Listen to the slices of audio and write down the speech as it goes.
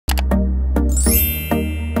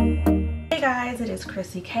is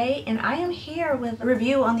Kryssy.K, and I am here with a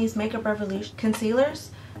review on these Makeup Revolution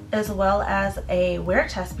concealers, as well as a wear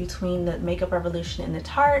test between the Makeup Revolution and the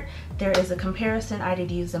Tarte. There is a comparison. I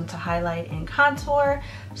did use them to highlight and contour.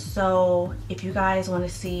 So if you guys want to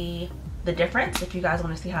see the difference, if you guys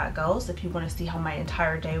want to see how it goes, if you want to see how my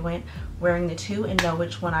entire day went wearing the two and know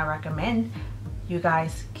which one I recommend, you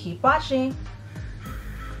guys keep watching.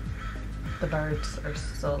 The birds are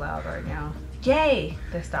so loud right now. Yay!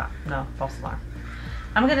 They stopped. No, false alarm.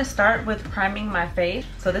 I'm gonna start with priming my face.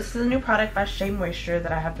 So this is a new product by Shea Moisture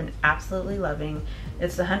that I have been absolutely loving.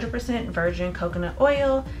 It's 100% virgin coconut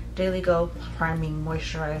oil daily glow priming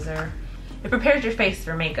moisturizer. It prepares your face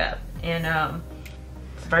for makeup, and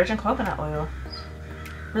it's virgin coconut oil.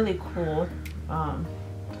 Really cool.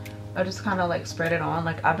 I just kind of like spread it on.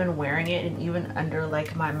 Like, I've been wearing it, and even under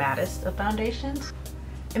like my mattest of foundations,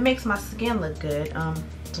 it makes my skin look good.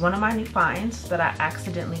 It's one of my new finds that I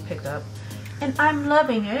accidentally picked up, and I'm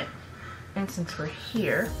loving it. And since we're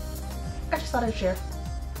here, I just thought I'd share.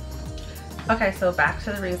 Okay, so back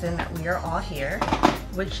to the reason that we are all here,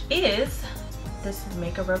 which is this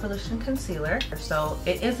Makeup Revolution concealer. So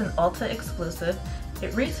it is an Ulta exclusive.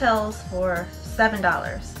 It retails for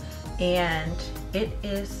 $7, and it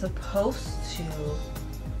is supposed to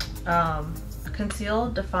conceal,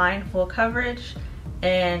 define, full coverage,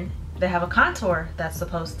 and they have a contour that's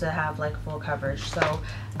supposed to have like full coverage. So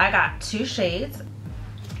I got 2 shades.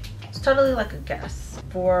 It's totally like a guess.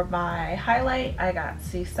 For my highlight, I got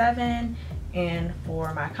C7, and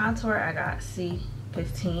for my contour, I got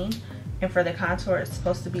C15. And for the contour, it's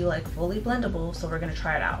supposed to be like fully blendable, so we're gonna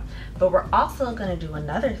try it out. But we're also gonna do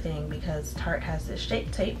another thing, because Tarte has this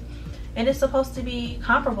Shape Tape, and it's supposed to be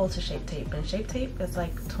comparable to Shape Tape, and Shape Tape is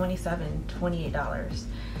like $27, $28.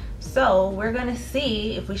 So we're gonna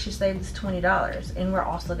see if we should save this $20, and we're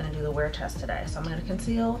also gonna do the wear test today. So I'm gonna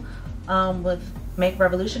conceal with Make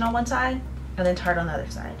Revolution on one side, and then Tarte on the other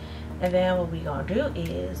side. And then what we gonna do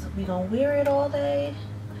is we gonna wear it all day,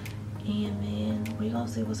 and then we gonna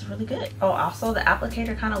see what's really good. Oh, also the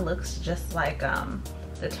applicator kind of looks just like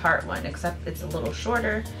the Tarte one, except it's a little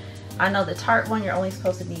shorter. I know the Tarte one, you're only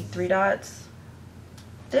supposed to need 3 dots.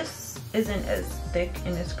 This isn't as thick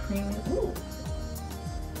and as creamy. Ooh.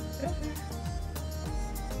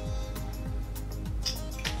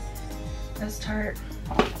 That's Tarte.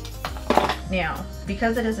 Now,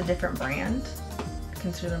 because it is a different brand,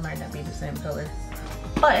 concealer might not be the same color,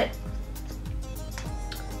 but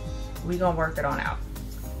we gonna work it on out.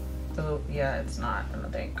 So yeah, it's not, I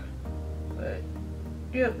don't think, but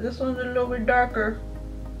yeah, this one's a little bit darker.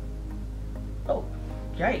 Oh,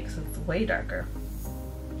 yikes, it's way darker.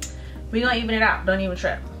 We gonna even it out, don't even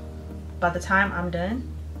trip. By the time I'm done,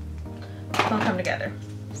 it's gonna come together.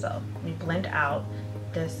 So we blend out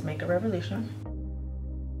this Makeup Revolution.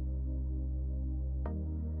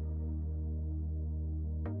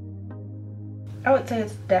 I would say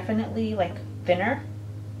it's definitely like thinner.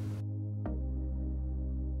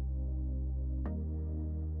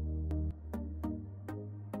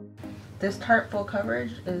 This Tarte full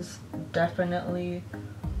coverage is definitely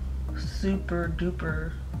super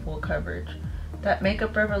duper full coverage. That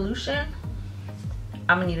Makeup Revolution,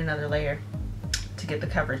 I'm gonna need another layer to get the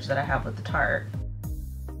coverage that I have with the Tarte.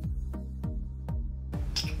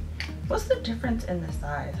 What's the difference in the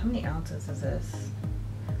size? How many ounces is this?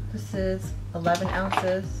 This is 11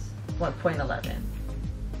 ounces, 1.11.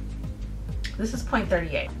 This is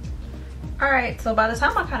 0.38. All right, so by the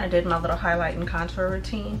time I kind of did my little highlight and contour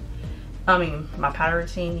routine, my powder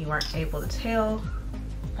routine, you weren't able to tell.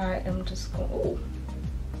 I am just going, ooh,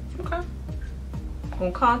 okay.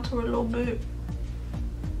 Gonna contour a little bit.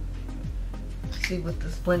 See what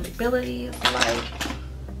this blendability is like.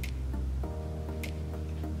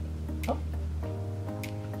 Oh,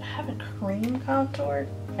 I haven't cream contoured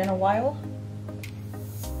in a while.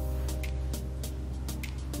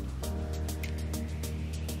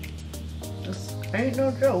 This ain't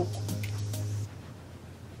no joke.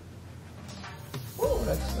 Ooh,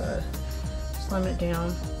 let's slim it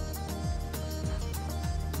down.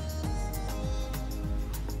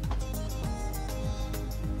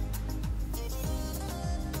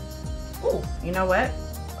 Ooh, you know what?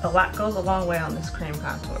 A lot goes a long way on this cream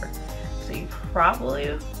contour. So you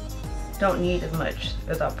probably don't need as much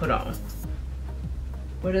as I put on.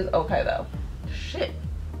 But it's okay though. Shit.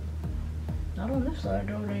 Not on this side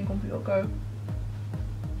though, it ain't gonna be okay.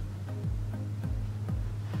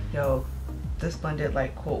 Yo, this blended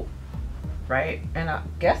like cool, right? And I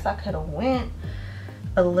guess I could have went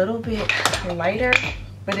a little bit lighter,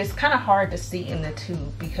 but it's kind of hard to see in the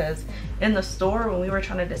tube, because in the store when we were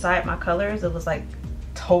trying to decide my colors, it was like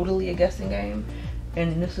totally a guessing game.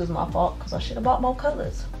 And this is my fault because I should have bought more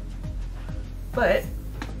colors. But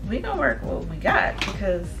we gonna work what we got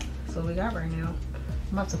because that's what we got right now.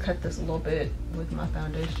 I'm about to cut this a little bit with my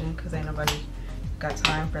foundation because ain't nobody got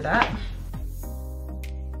time for that.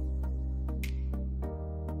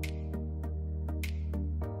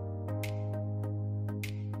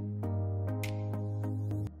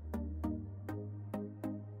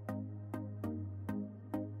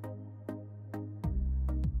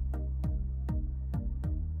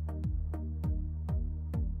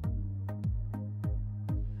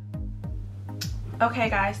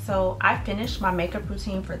 Okay guys, so I finished my makeup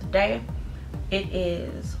routine for the day. It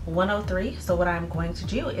is 1:03, so what I'm going to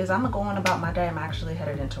do is I'm gonna go on about my day. I'm actually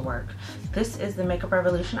headed into work. This is the Makeup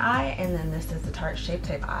Revolution eye, and then this is the Tarte Shape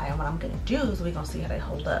Tape eye, and what I'm gonna do is we're gonna see how they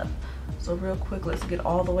hold up. So real quick, let's get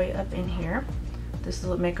all the way up in here. This is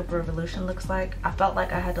what Makeup Revolution looks like. I felt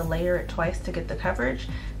like I had to layer it twice to get the coverage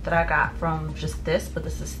that I got from just this, but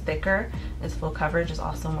this is thicker. It's full coverage. It's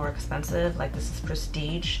also more expensive. Like, this is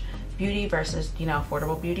prestige beauty versus, you know,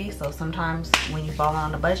 affordable beauty. So sometimes when you fall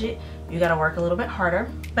on a budget, you gotta work a little bit harder.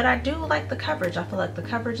 But I do like the coverage. I feel like the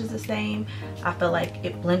coverage is the same. I feel like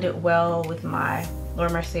it blended well with my Laura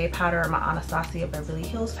Mercier powder or my Anastasia Beverly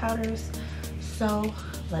Hills powders. So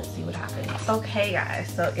let's see what happens. Okay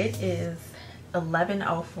guys, so it is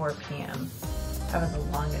 11:04 p.m. That was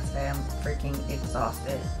the longest day. I'm freaking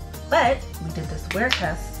exhausted. But we did this wear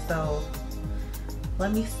test, so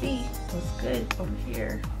let me see what's good over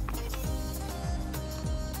here.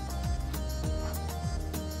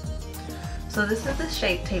 So this is the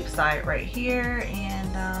Shape Tape side right here,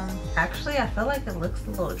 and actually I feel like it looks a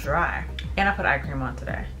little dry. And I put eye cream on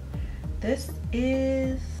today. This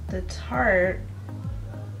is the Tarte.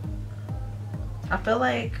 I feel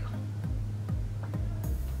like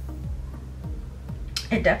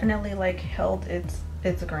it definitely like held its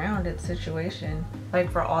ground, its situation,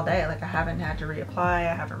 like for all day. Like, I haven't had to reapply,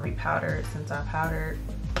 I haven't repowdered since I powdered.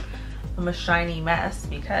 I'm a shiny mess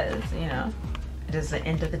because, you know, it is the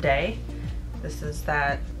end of the day. This is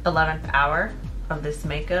that 11th hour of this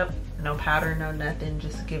makeup. No powder, no nothing,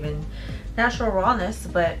 just giving natural rawness,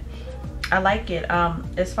 but I like it.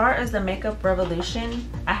 As far as the Makeup Revolution,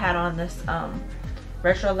 I had on this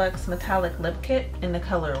Retro Luxe Metallic lip kit in the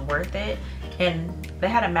color Worth It, and they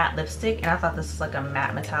had a matte lipstick, and I thought this was like a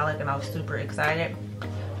matte metallic, and I was super excited.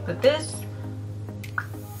 But this,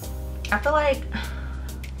 I feel like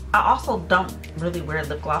I also don't really wear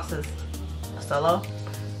lip glosses solo.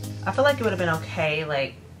 I feel like it would have been okay,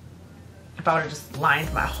 like, if I would have just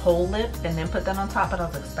lined my whole lip and then put that on top, but I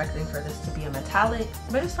was expecting for this to be a metallic,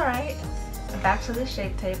 but it's alright. Back to the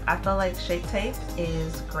Shape Tape. I feel like Shape Tape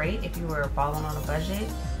is great if you were balling on a budget.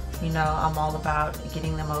 You know, I'm all about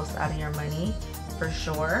getting the most out of your money, for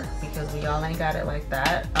sure, because we all ain't got it like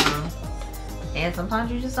that. And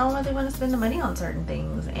sometimes you just don't really want to spend the money on certain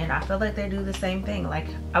things, and I feel like they do the same thing. Like,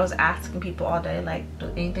 I was asking people all day, like,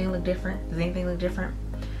 does anything look different? Does anything look different?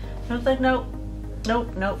 And I was like, nope,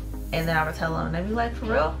 nope, nope. And then I would tell them, and they'd be like, for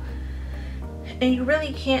real? And you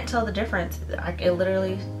really can't tell the difference. Like, it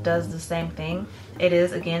literally does the same thing. It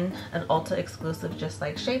is, again, an Ulta exclusive, just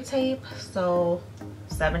like Shape Tape. So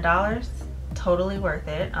 $7, totally worth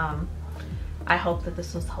it. I hope that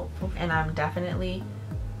this was helpful, and I'm definitely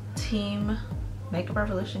team Makeup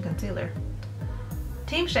Revolution concealer.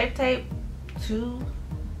 Team Shape Tape too,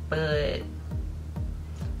 but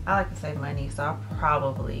I like to save money, so I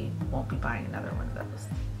probably won't be buying another one of those.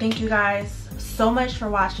 Thank you guys so much for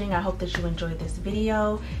watching. I hope that you enjoyed this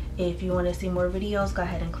video. If you want to see more videos, go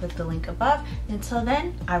ahead and click the link above. Until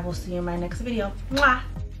then, I will see you in my next video. Mwah!